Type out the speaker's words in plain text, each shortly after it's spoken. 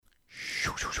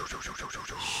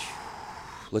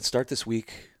Let's start this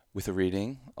week with a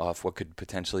reading off what could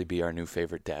potentially be our new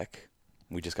favorite deck.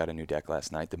 We just got a new deck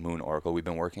last night, the Moon Oracle. We've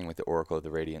been working with the Oracle of the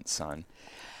Radiant Sun.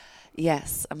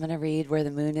 Yes, I'm going to read where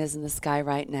the moon is in the sky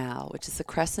right now, which is the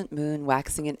crescent moon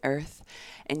waxing in Earth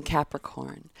in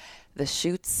Capricorn, the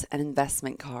shoots and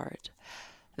investment card.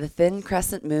 The thin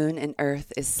crescent moon in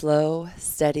Earth is slow,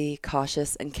 steady,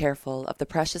 cautious, and careful of the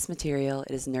precious material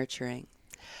it is nurturing.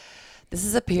 This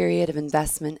is a period of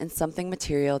investment in something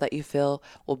material that you feel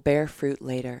will bear fruit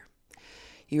later.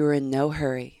 You are in no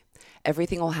hurry.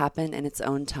 Everything will happen in its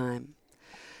own time.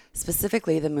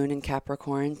 Specifically, the moon in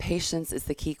Capricorn, patience is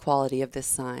the key quality of this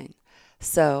sign.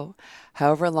 So,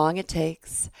 however long it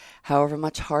takes, however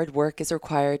much hard work is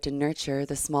required to nurture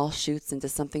the small shoots into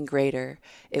something greater,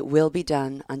 it will be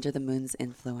done under the moon's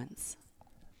influence.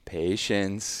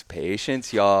 Patience,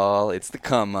 patience, y'all. It's the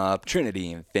come up,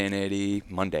 Trinity Infinity,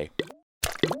 Monday.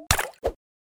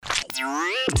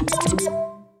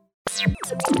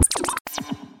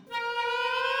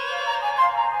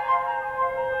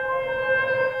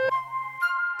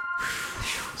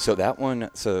 So that one,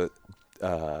 it's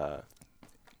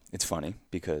funny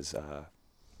because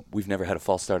we've never had a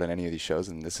false start on any of these shows,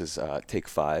 and this is take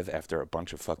 5 after a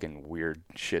bunch of fucking weird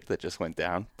shit that just went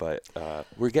down. But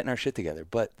we're getting our shit together.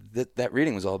 But that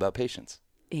reading was all about patience.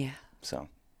 Yeah. So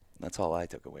that's all I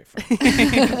took away from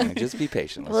it. Just be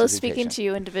patient. Well, speaking to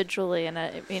you individually, and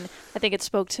I mean, I think it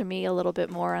spoke to me a little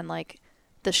bit more on like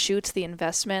the shoots, the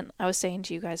investment. I was saying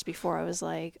to you guys before, I was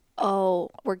like, oh,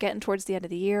 we're getting towards the end of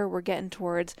the year. We're getting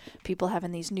towards people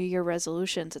having these New Year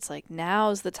resolutions. It's like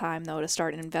now's the time, though, to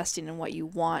start investing in what you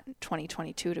want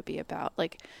 2022 to be about.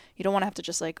 Like, you don't want to have to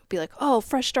just like be like, oh,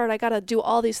 fresh start. I got to do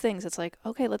all these things. It's like,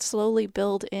 okay, let's slowly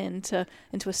build into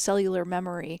a cellular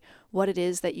memory what it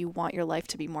is that you want your life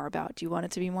to be more about. Do you want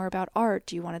it to be more about art?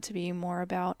 Do you want it to be more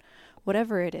about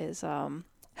whatever it is?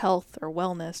 Health or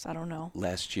wellness, I don't know.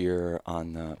 Last year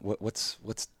on the what's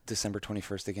December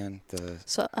 21st again?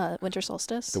 Winter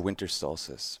solstice. The winter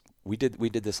solstice. We did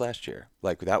this last year.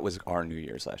 Like that was our New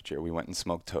Year's last year. We went and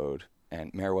smoked toad,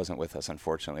 and Mare wasn't with us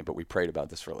unfortunately, but we prayed about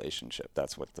this relationship.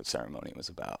 That's what the ceremony was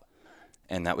about,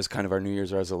 and that was kind of our New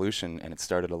Year's resolution. And it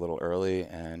started a little early,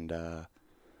 and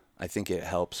I think it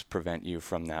helps prevent you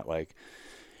from that like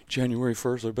January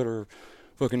 1st. I better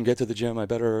fucking get to the gym. I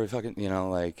better fucking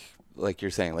like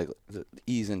you're saying, like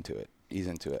ease into it.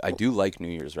 I do like New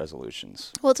Year's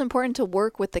resolutions. Well, it's important to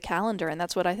work with the calendar, and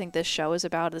that's what I think this show is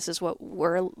about. This is what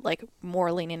we're like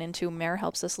more leaning into. Mare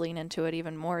helps us lean into it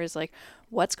even more, is like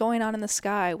what's going on in the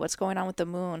sky, what's going on with the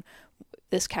moon,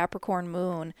 this Capricorn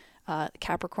moon,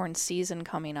 Capricorn season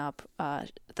coming up,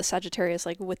 the Sagittarius,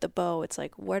 like with the bow, it's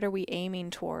like what are we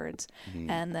aiming towards,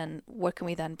 and then what can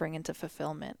we then bring into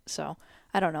fulfillment. So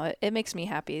I don't know, it makes me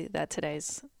happy that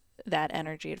today's that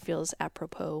energy. It feels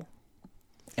apropos.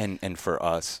 And for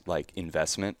us, like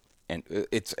investment, and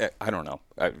it's I don't know,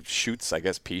 shoots, I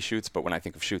guess pea shoots, but when I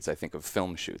think of shoots, I think of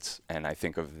film shoots, and I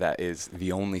think of that is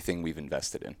the only thing we've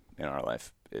invested in our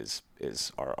life is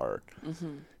our art.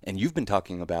 And you've been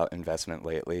talking about investment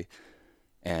lately,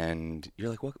 and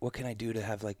you're like, what can I do to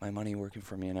have like my money working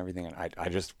for me and everything? And I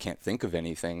just can't think of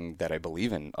anything that I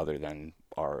believe in other than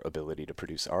our ability to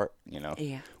produce art.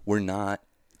 Yeah. We're not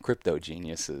crypto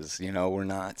geniuses, we're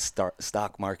not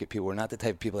stock market people. We're not the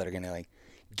type of people that are going to like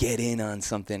get in on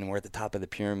something and we're at the top of the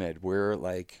pyramid. We're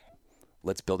like,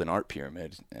 let's build an art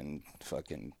pyramid and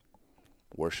fucking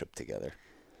worship together.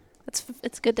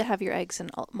 It's good to have your eggs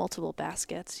in multiple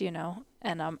baskets,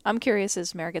 and I'm curious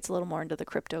as Mare gets a little more into the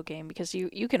crypto game, because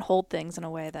you can hold things in a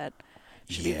way that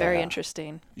should be very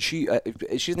interesting. She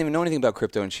doesn't even know anything about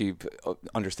crypto, and she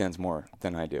understands more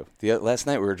than I do. Last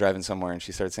night we were driving somewhere, and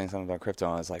she started saying something about crypto,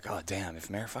 and I was like, oh, damn, if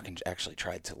Mare fucking actually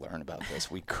tried to learn about this,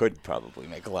 we could probably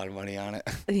make a lot of money on it.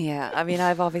 Yeah, I mean,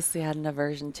 I've obviously had an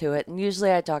aversion to it, and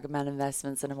usually I talk about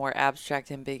investments in a more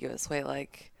abstract, ambiguous way,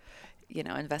 like,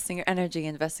 investing your energy,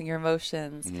 investing your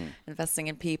emotions, investing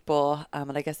in people,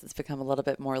 and I guess it's become a little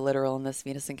bit more literal in this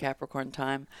Venus and Capricorn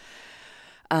time.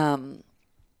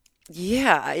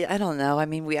 Yeah, I don't know. I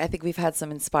mean, I think we've had some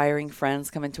inspiring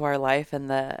friends come into our life, and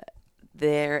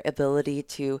their ability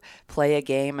to play a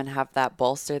game and have that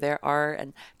bolster their art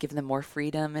and give them more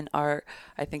freedom in art,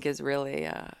 I think is really,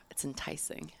 it's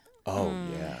enticing. Oh,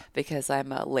 yeah. Because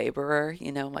I'm a laborer,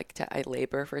 I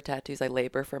labor for tattoos. I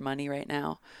labor for money right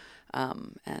now.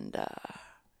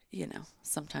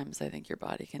 Sometimes I think your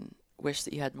body can wish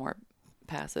that you had more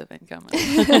passive income.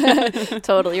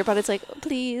 Totally. Your body's like,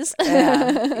 please.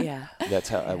 Yeah. That's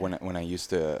how when I used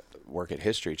to work at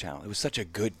History Channel, it was such a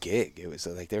good gig. It was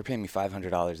like they were paying me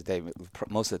 $500 a day,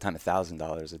 most of the time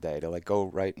 $1,000 a day to like go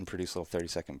write and produce little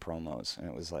 30-second promos, and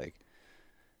it was like,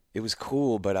 it was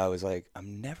cool, but I was like,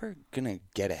 I'm never gonna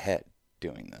get ahead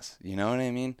doing this. You know what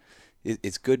I mean?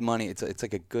 It's good money. It's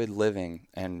like a good living,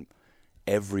 and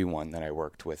everyone that I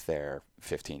worked with there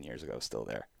 15 years ago is still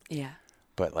there. Yeah.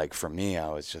 But like for me, I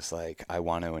was just like, I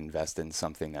want to invest in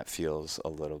something that feels a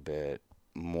little bit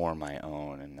more my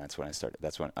own, and that's when I started.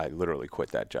 That's when I literally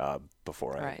quit that job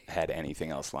before Right. I had anything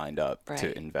else lined up Right.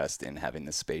 to invest in having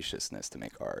the spaciousness to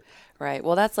make art. Right.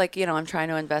 Well, that's like, I'm trying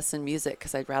to invest in music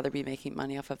because I'd rather be making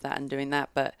money off of that and doing that.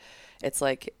 But it's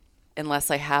like,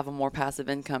 unless I have a more passive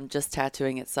income, just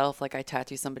tattooing itself, like I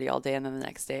tattoo somebody all day and then the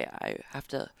next day I have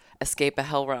to escape a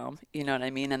hell realm. You know what I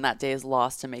mean? And that day is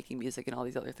lost to making music and all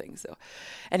these other things. So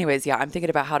anyways, yeah, I'm thinking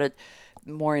about how to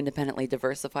more independently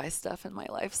diversify stuff in my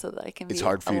life so that I can be It's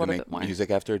hard for a you to little make bit more. music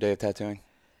after a day of tattooing?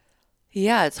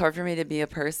 Yeah, it's hard for me to be a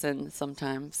person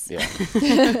sometimes. Yeah.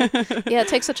 Yeah, it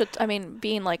takes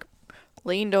being like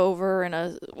leaned over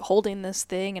and holding this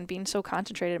thing and being so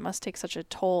concentrated, it must take such a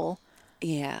toll.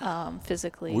 Yeah.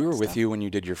 Physically. We were and with stuff. you when you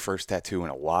did your first tattoo in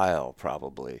a while,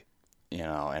 probably,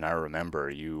 and I remember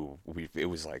it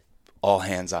was like all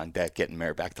hands on deck getting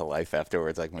Mary back to life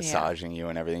afterwards, like massaging you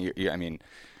and everything.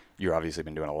 You're obviously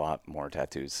been doing a lot more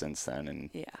tattoos since then, and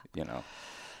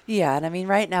Yeah, and I mean,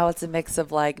 right now it's a mix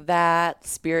of like that,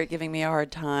 spirit giving me a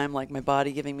hard time, like my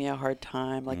body giving me a hard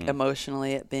time, like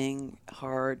emotionally it being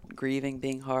hard, grieving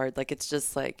being hard. Like it's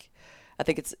just like, I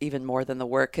think it's even more than the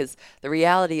work, because the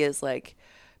reality is like,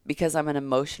 because I'm an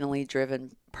emotionally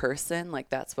driven person, like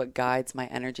that's what guides my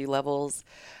energy levels.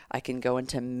 I can go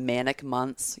into manic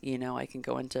months, I can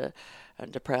go into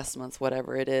depressed months,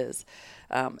 whatever it is.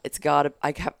 It's got to,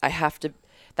 I have to,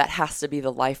 that has to be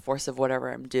the life force of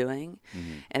whatever I'm doing.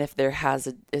 And if there has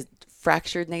a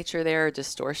fractured nature there, or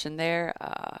distortion there,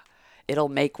 it'll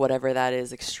make whatever that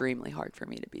is extremely hard for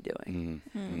me to be doing.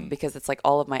 Because it's like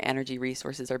all of my energy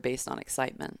resources are based on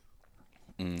excitement.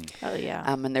 Oh, yeah.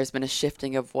 And there's been a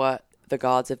shifting of what the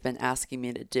gods have been asking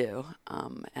me to do,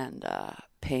 and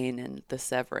pain and the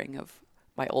severing of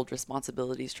my old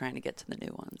responsibilities, trying to get to the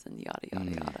new ones, and yada,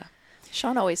 yada, yada.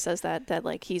 Sean always says that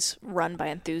like he's run by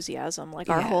enthusiasm, like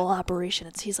our Yeah. whole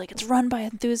operation. He's like, it's run by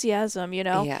enthusiasm,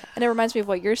 Yeah. And it reminds me of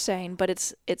what you're saying, but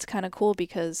it's kind of cool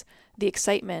because the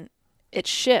excitement, it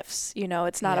shifts,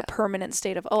 it's not Yeah. a permanent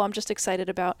state of, oh, I'm just excited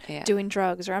about Yeah. doing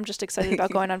drugs, or I'm just excited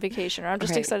about going on vacation, or I'm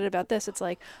just Right. excited about this. It's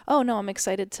like, oh no, I'm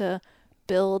excited to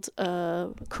build a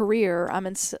career. I'm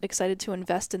excited to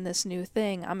invest in this new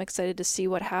thing. I'm excited to see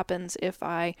what happens if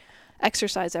I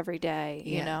exercise every day,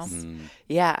 you know? Yes.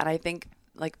 Yeah, and I think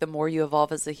like the more you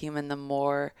evolve as a human, the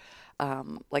more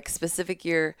like specific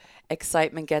your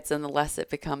excitement gets, and the less it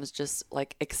becomes just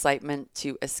like excitement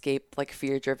to escape like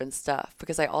fear-driven stuff.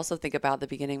 Because I also think about the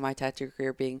beginning of my tattoo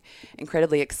career being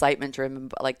incredibly excitement-driven,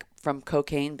 but like from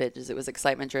cocaine binges, it was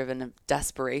excitement-driven and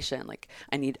desperation. Like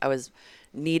I was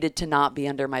needed to not be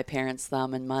under my parents'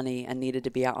 thumb and money, and needed to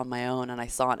be out on my own, and I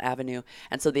saw an avenue.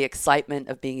 And so the excitement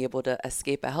of being able to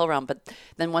escape a hell realm, but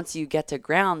then once you get to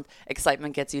ground,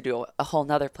 excitement gets you to a whole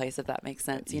nother place, if that makes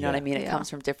sense. You know what I mean? It Yeah. comes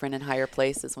from different and higher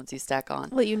places once you stack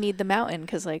on. Well, you need the mountain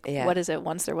because, like, Yeah. what is it?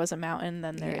 Once there was a mountain,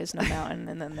 then there Yeah. is no mountain,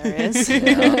 and then there is.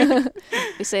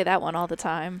 We say that one all the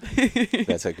time.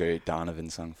 That's a great Donovan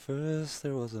song. First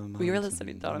there was a mountain. We were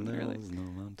listening to Donovan there earlier. was no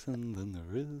mountain, then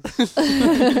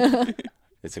there is.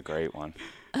 It's a great one.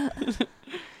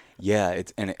 Yeah,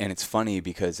 it's funny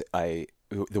because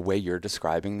the way you're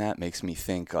describing that makes me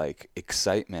think like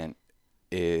excitement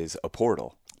is a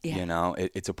portal. Yeah.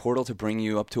 It's a portal to bring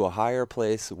you up to a higher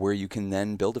place where you can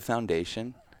then build a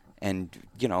foundation and,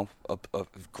 a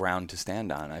ground to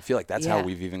stand on. I feel like that's how Yeah.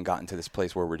 we've even gotten to this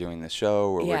place where we're doing this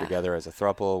show, where we're Yeah. together as a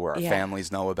throuple, where our Yeah.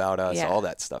 families know about us, Yeah. all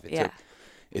that stuff. Yeah.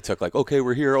 It took like, okay,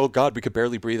 we're here. Oh God, we could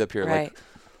barely breathe up here. Right. Like,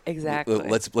 Exactly.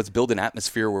 let's build an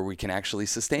atmosphere where we can actually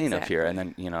sustain up here.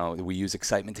 Exactly. And then, we use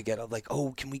excitement to get up like,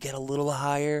 oh, can we get a little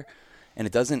higher? And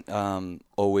it doesn't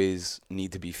always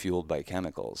need to be fueled by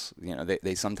chemicals.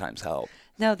 They sometimes help.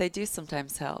 No, they do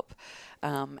sometimes help.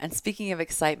 And speaking of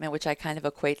excitement, which I kind of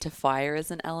equate to fire as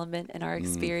an element in our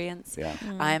experience, Yeah.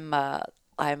 I'm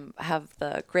have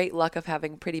the great luck of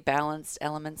having pretty balanced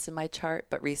elements in my chart,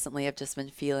 but recently I've just been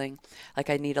feeling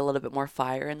like I need a little bit more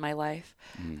fire in my life.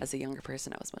 As a younger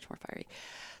person, I was much more fiery.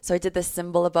 So I did this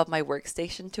symbol above my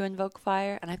workstation to invoke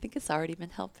fire, and I think it's already been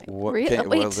helping. What, Wait, tell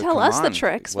come us the on.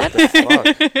 tricks. What the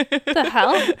fuck? The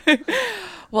hell?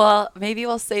 Well, maybe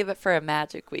we'll save it for a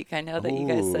magic week. I know that you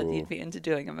guys said Ooh. you'd be into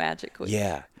doing a magic week.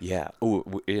 Yeah, yeah.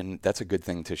 Ooh, and that's a good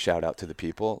thing to shout out to the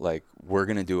people. Like, we're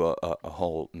going to do a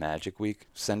whole magic week.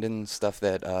 Send in stuff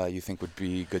that you think would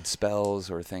be good spells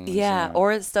or things. Yeah, you know.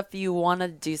 or stuff you want to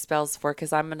do spells for,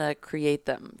 because I'm going to create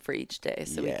them for each day.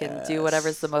 So we can do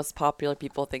whatever's the Yes. most popular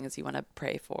people things you want to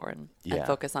pray for and Yeah.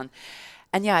 focus on.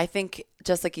 And yeah, I think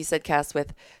just like you said, Cass,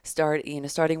 with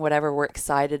starting whatever we're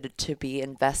excited to be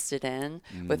invested in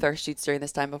with our shoots during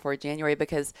this time before January,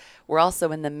 because we're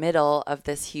also in the middle of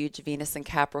this huge Venus and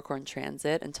Capricorn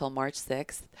transit until March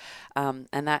 6th. And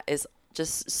that is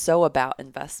just so about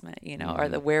investment, or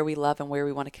the where we love and where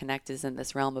we want to connect is in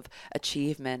this realm of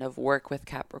achievement, of work with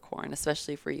Capricorn,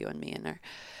 especially for you and me in our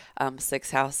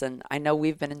sixth house. And I know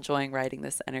we've been enjoying writing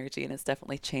this energy, and it's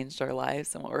definitely changed our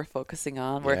lives and what we're focusing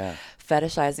on. We're Yeah.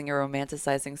 fetishizing or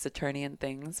romanticizing Saturnian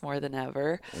things more than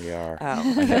ever. We are.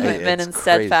 We've been It's in crazy.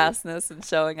 steadfastness and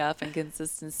showing up and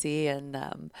consistency, and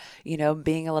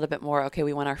being a little bit more okay.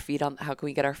 We want our feet on. How can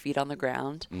we get our feet on the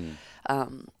ground?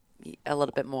 A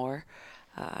little bit more,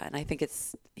 and I think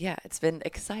it's been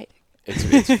exciting.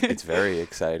 It's very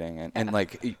exciting, and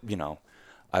like,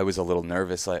 I was a little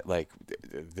nervous. Like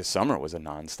this summer was a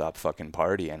nonstop fucking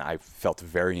party, and I felt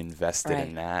very invested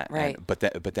in that. Right. But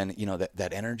then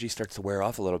that energy starts to wear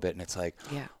off a little bit, and it's like,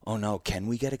 Yeah. oh no, can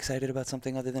we get excited about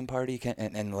something other than party?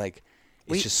 And like,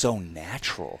 it's just so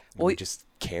natural. We just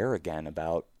care again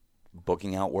about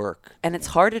booking out work. And it's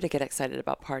harder to get excited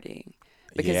about partying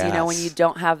because, when you Yes.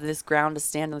 don't have this ground to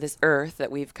stand on, this earth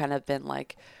that we've kind of been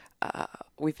like,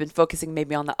 we've been focusing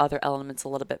maybe on the other elements a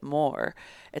little bit more.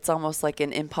 It's almost like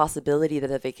an impossibility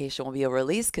that a vacation will be a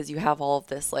release because you have all of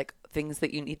this like things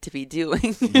that you need to be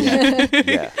doing.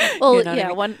 Yeah. Well, You know what I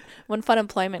yeah. mean? When fun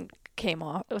employment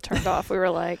turned off, we were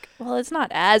like, well, it's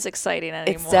not as exciting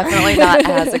anymore. It's definitely not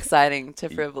as exciting to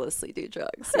frivolously do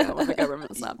drugs when the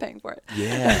government's not paying for it.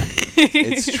 Yeah.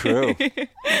 It's true.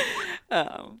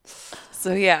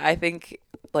 So yeah, I think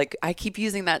like I keep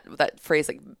using that phrase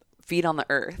like feet on the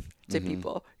earth to Mm-hmm.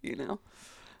 people,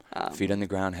 Feet on the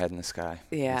ground, head in the sky.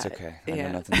 Yeah, It's okay. I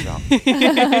yeah. know nothing's wrong.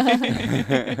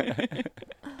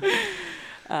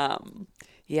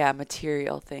 Yeah,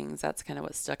 material things. That's kind of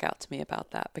what stuck out to me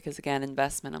about that because again,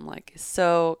 investment I'm like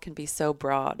can be so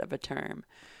broad of a term.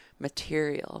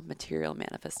 Material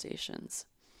manifestations.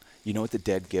 You know what the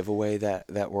dead giveaway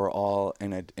that we're all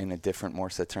in a different, more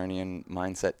Saturnian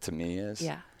mindset to me is?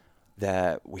 Yeah.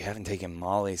 That we haven't taken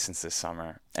Molly since this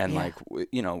summer. And Yeah.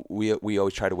 we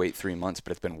always try to wait 3 months,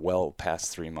 but it's been well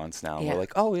past 3 months now. Yeah. We're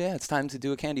like, oh yeah, it's time to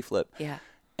do a candy flip. Yeah.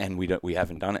 And we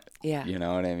haven't done it. Yeah. You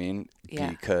know what I mean?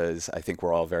 Yeah. Because I think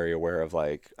we're all very aware of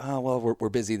like, oh, well, we're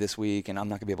busy this week and I'm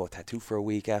not gonna be able to tattoo for a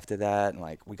week after that. And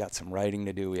like, we got some writing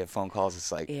to do. We have phone calls.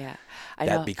 It's like, Yeah. I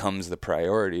that know. becomes the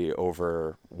priority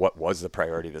over what was the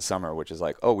priority this summer, which is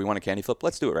like, oh, we want a candy flip.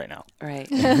 Let's do it right now. Right.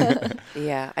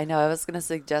 Yeah, I know. I was going to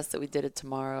suggest that we did it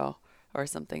tomorrow or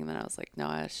something. Then I was like, no,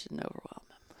 I shouldn't overwhelm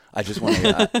him. I just want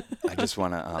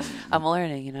to, I'm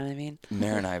learning, you know what I mean?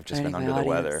 Mare and I have just been Learning under my the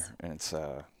audience. weather, and it's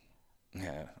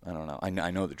yeah, I don't know. I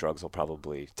know the drugs will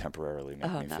probably temporarily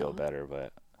make me feel no. better,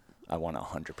 but I want to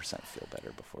 100% feel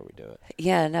better before we do it.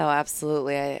 Yeah, no,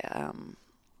 absolutely. I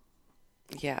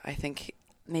think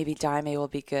maybe Daime will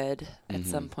be good at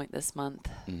some point this month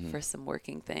for some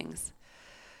working things.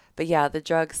 But yeah, the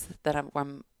drugs that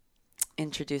I'm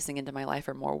introducing into my life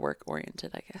are more work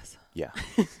oriented, I guess. Yeah,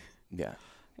 yeah.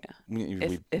 Yeah.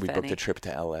 We If booked any. a trip to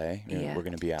LA. Yeah. We're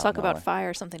going to be out. Talk in about LA.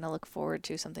 fire, something to look forward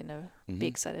to, something to be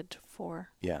excited for.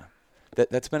 Yeah,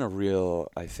 that's been a real,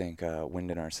 I think, wind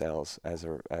in our sails as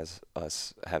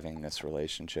us having this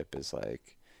relationship is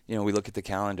like, we look at the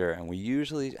calendar and we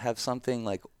usually have something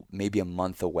like maybe a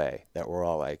month away that we're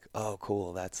all like, oh,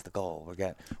 cool, that's the goal. We're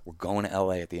going to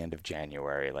LA at the end of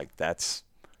January. Like that's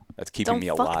keeping me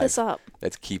Don't alive. fuck this up.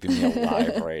 That's keeping me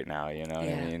alive right now. You know what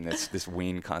Yeah. I mean? This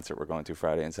Ween concert we're going to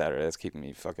Friday and Saturday. That's keeping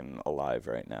me fucking alive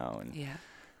right now. And Yeah.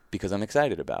 because I'm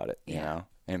excited about it, you Yeah. know?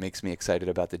 And it makes me excited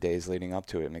about the days leading up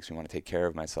to it. It makes me want to take care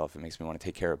of myself. It makes me want to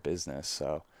take care of business.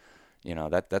 So,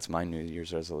 that's my New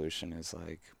Year's resolution is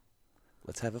like,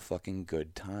 let's have a fucking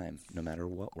good time no matter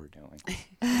what we're doing.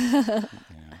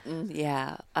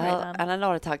 Yeah. Right on. And I don't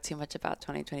want to talk too much about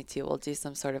 2022. We'll do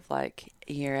some sort of like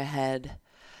year ahead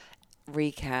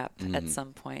recap at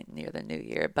some point near the new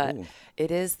year. But Ooh. it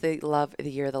is the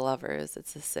year of the lovers.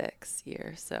 It's the 6th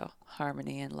year. So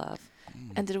harmony and love.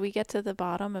 And did we get to the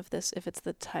bottom of this, if it's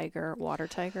the water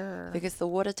tiger? I Or? think it's the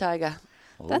water tiger.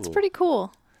 That's Ooh. pretty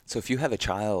cool. So if you have a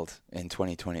child in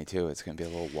 2022, it's going to be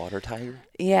a little water tiger?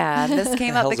 Yeah, and this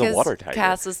came up hell's a water because tiger?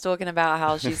 Cass was talking about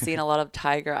how she's seen a lot of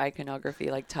tiger iconography,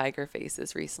 like tiger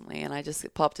faces recently, and I just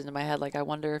it popped into my head, like, I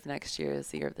wonder if next year is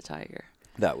the year of the tiger.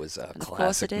 That was a of course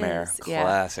classic it mare. is. Yeah.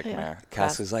 Classic Yeah. mare.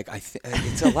 Cass was like,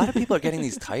 it's a lot of people are getting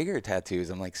these tiger tattoos.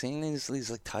 I'm like seeing these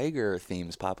like tiger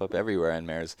themes pop up everywhere, and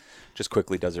Mare's just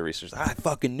quickly does her research. I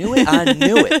fucking knew it. I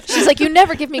knew it. She's like, you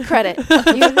never give me credit.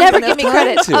 You never give me time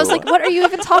credit. to. I was like, what are you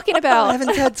even talking I about?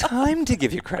 haven't had time to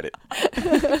give you credit.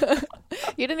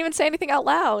 You didn't even say anything out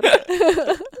loud.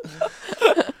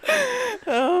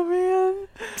 Oh man.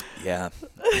 Yeah.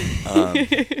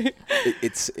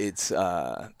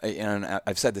 And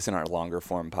I've said this in our longer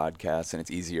form podcast, and it's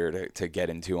easier to get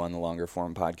into on the longer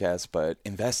form podcast, but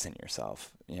invest in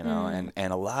yourself, and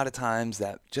a lot of times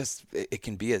that just, it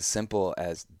can be as simple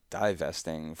as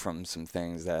divesting from some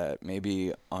things that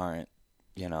maybe aren't,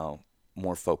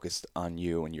 more focused on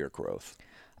you and your growth.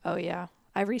 Oh, yeah.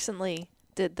 I recently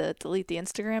did the delete the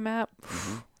Instagram app.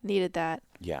 Needed that.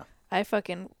 Yeah.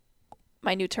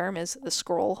 My new term is the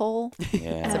scroll hole.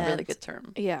 Yeah. That's a really And- good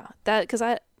term. Yeah, that because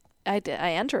I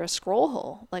enter a scroll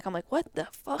hole. Like, I'm like, what the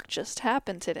fuck just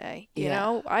happened today? You Yeah.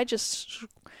 know, I just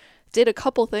did a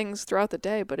couple things throughout the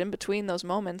day, but in between those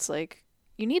moments, like,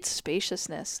 you need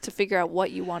spaciousness to figure out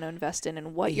what you want to invest in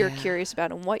and what you're Yeah. curious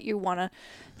about and what you want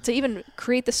to even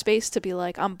create the space to be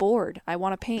like, I'm bored. I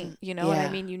want to paint. You know what I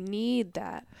Yeah. mean? You need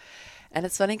that. And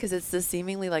it's funny because it's the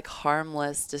seemingly like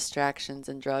harmless distractions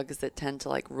and drugs that tend to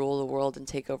like rule the world and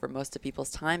take over most of people's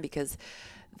time because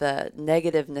the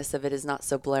negativeness of it is not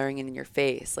so blaring in your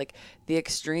face. Like the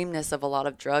extremeness of a lot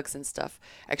of drugs and stuff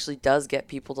actually does get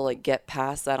people to like get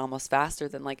past that almost faster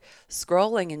than like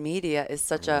scrolling in media is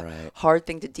such a Right. hard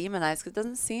thing to demonize because it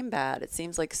doesn't seem bad. It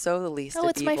seems like so the least Oh, of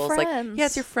it's my people's. Like, friends. yeah,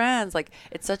 it's your friends. Like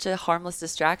it's such a harmless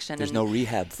distraction. There's and no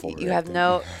rehab for it. you have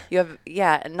no, you have,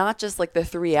 yeah, and not just like the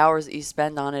 3 hours that you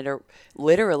spend on it or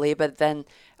literally, but then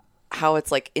how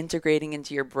it's like integrating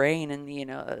into your brain and,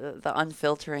 the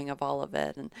unfiltering of all of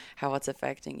it and how it's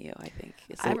affecting you, I think.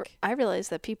 It's like, I realized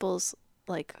that people's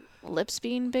like lips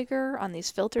being bigger on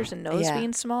these filters and nose Yeah.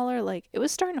 being smaller, like it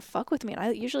was starting to fuck with me. And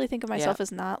I usually think of myself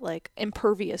as not like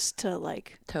impervious to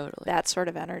like totally. that sort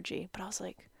of energy. But I was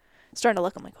like starting to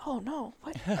look, I'm like, oh no,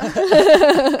 what?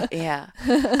 Yeah.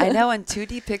 I know. And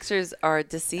 2D pictures are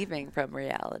deceiving from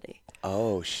reality.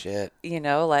 Oh, shit.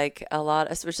 Like a lot,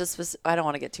 I don't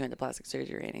want to get too into plastic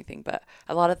surgery or anything, but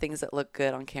a lot of things that look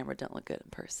good on camera don't look good in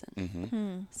person.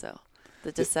 Mm-hmm. So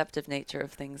the deceptive nature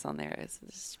of things on there is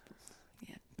just,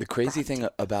 The crazy thing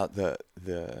about the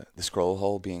scroll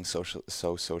hole being so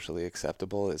socially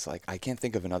acceptable is like I can't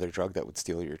think of another drug that would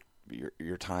steal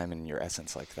your time and your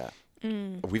essence like that.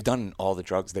 We've done all the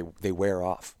drugs; they wear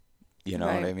off. You know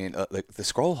what I Right. mean? Like the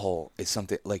scroll hole is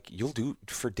something like you'll do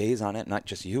for days on it, not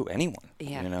just you, anyone.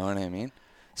 Yeah. You know what I mean?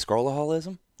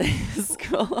 Scrollaholism.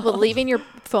 Well, leaving your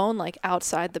phone like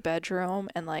outside the bedroom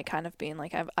and like kind of being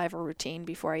like, I have a routine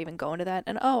before I even go into that.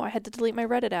 And I had to delete my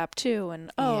Reddit app too.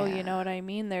 And Yeah. you know what I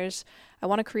mean? I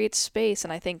want to create space.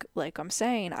 And I think, like I'm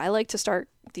saying, I like to start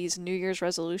these New Year's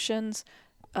resolutions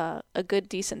a good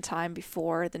decent time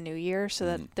before the new year so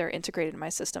that they're integrated in my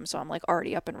system. So I'm like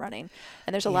already up and running.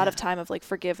 And there's a lot of time of like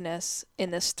forgiveness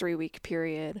in this 3-week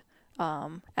period.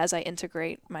 As I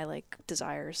integrate my like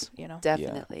desires,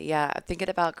 Definitely. Yeah. Thinking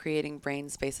about creating brain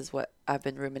space is what I've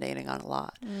been ruminating on a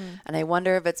lot. And I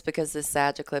wonder if it's because this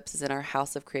Sag eclipse is in our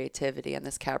house of creativity and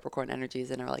this Capricorn energy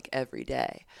is in our like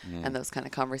everyday and those kind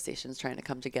of conversations trying to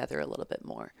come together a little bit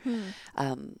more.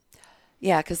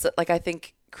 Yeah. Because like I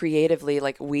think creatively,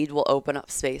 like weed will open up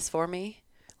space for me.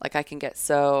 Like I can get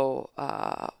so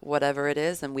whatever it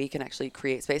is and we can actually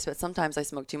create space. But sometimes I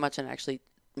smoke too much and it actually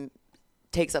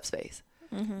takes up space.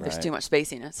 There's Right. too much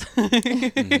spaciness,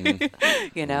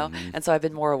 And so I've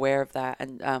been more aware of that.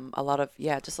 And a lot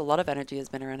of energy has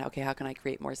been around, okay, how can I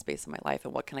create more space in my life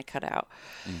and what can I cut out?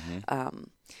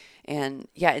 And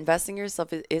yeah, investing in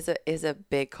yourself is a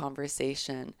big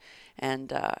conversation.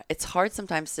 And it's hard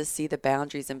sometimes to see the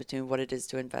boundaries in between what it is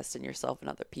to invest in yourself and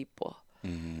other people,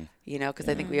 because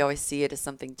I think we always see it as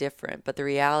something different. But the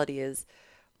reality is,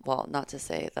 well, not to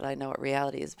say that I know what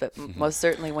reality is, but most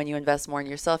certainly when you invest more in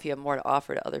yourself, you have more to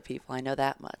offer to other people. I know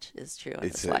that much is true in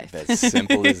this life. As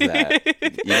simple as that.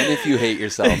 Even if you hate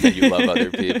yourself and you love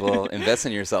other people, invest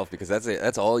in yourself because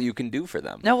that's all you can do for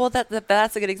them. No, well,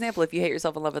 that's a good example. If you hate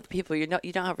yourself and love other people, you don't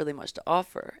have really much to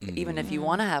offer. Even if you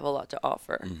want to have a lot to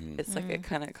offer, it's like a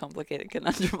kind of complicated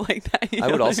conundrum like that.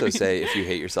 I would also say if you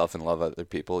hate yourself and love other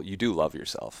people, you do love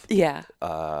yourself. Yeah.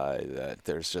 That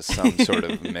there's just some sort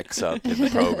of mix-up in the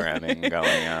program programming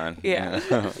going on. Yeah. you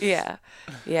know?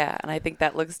 Yeah. And I think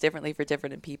that looks differently for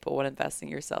different people what investing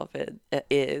yourself in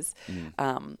is.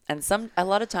 And a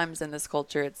lot of times in this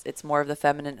culture, it's more of the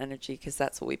feminine energy because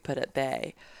that's what we put at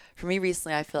bay. For me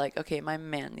recently, I feel like, okay, my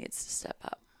man needs to step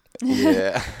up.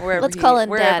 Yeah. Let's call him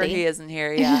wherever Daddy. he is in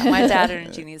here. Yeah. My dad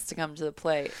energy needs to come to the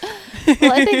plate.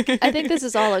 Well, I think this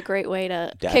is all a great way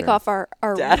to kick off our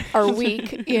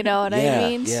week. You know what I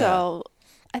mean? Yeah. So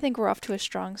I think we're off to a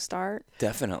strong start.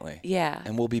 Definitely. Yeah.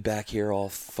 And we'll be back here all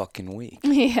fucking week.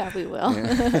 Yeah, we will.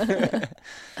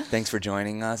 Thanks for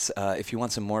joining us. If you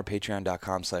want some more,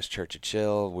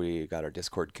 patreon.com/churchofchill. We got our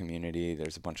Discord community.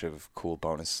 There's a bunch of cool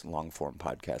bonus long-form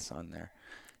podcasts on there.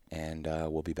 And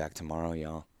we'll be back tomorrow,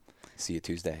 y'all. See you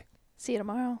Tuesday. See you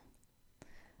tomorrow.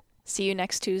 See you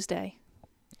next Tuesday.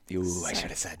 Ooh, I should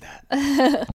have said that.